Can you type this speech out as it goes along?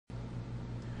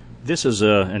This is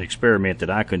an experiment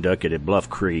that I conducted at Bluff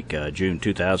Creek, June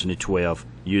 2012,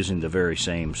 using the very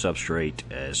same substrate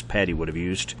as Patty would have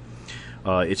used.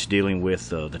 It's dealing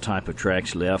with the type of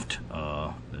tracks left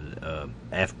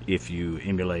if you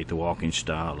emulate the walking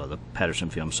style of the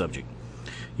Patterson film subject.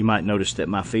 You might notice that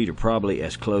my feet are probably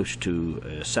as close to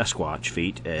Sasquatch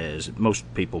feet as most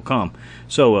people come.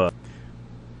 So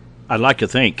I'd like to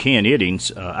thank Ken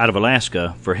Iddings out of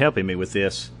Alaska for helping me with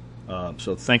this.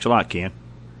 So thanks a lot, Ken.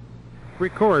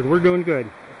 Record. We're doing good.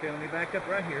 Okay, let me back up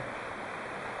right here.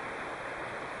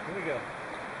 Here we go.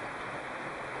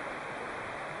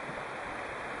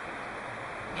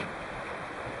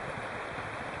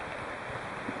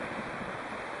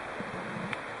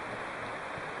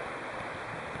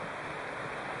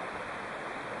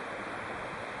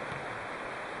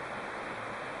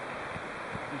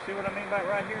 You see what I mean by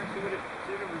right here? See what it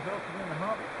resulted in the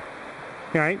hump?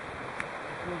 Right.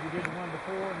 That's what we did the one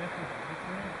before, and this one.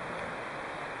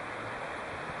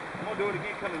 I'm going to do it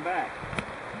again coming back.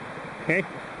 Okay.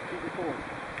 Keep recording.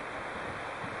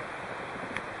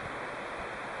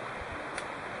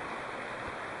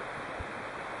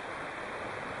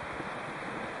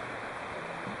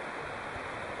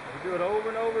 We do it over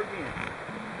and over again.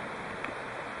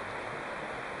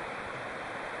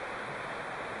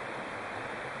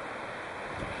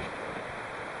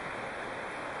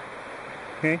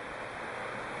 Okay.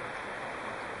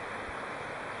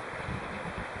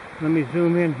 Let me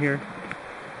zoom in here.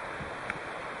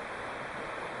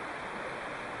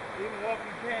 Even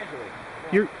walking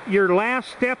casually. Your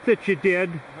last step that you did,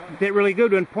 that really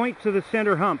good one, point to the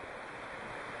center hump.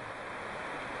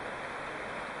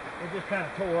 It just kind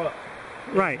of tore up.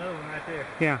 There's Right. another one right there.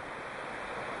 Yeah.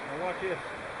 Now watch this.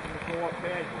 I'm going to tore up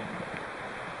casually.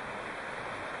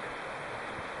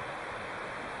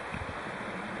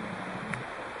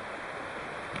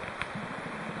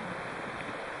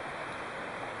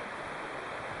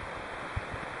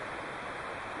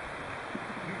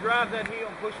 Drive that heel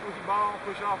and push with your ball,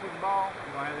 push off with the ball.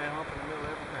 You're going to have that hump in the middle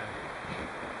every time.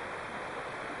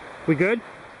 We good?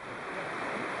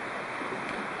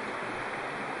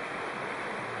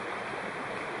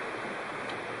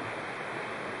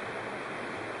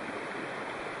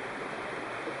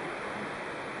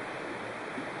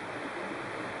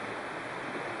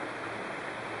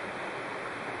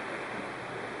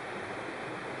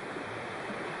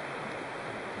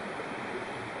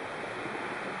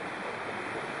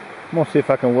 I'm going to see if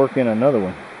I can work in another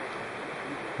one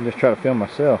and just try to film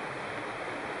myself.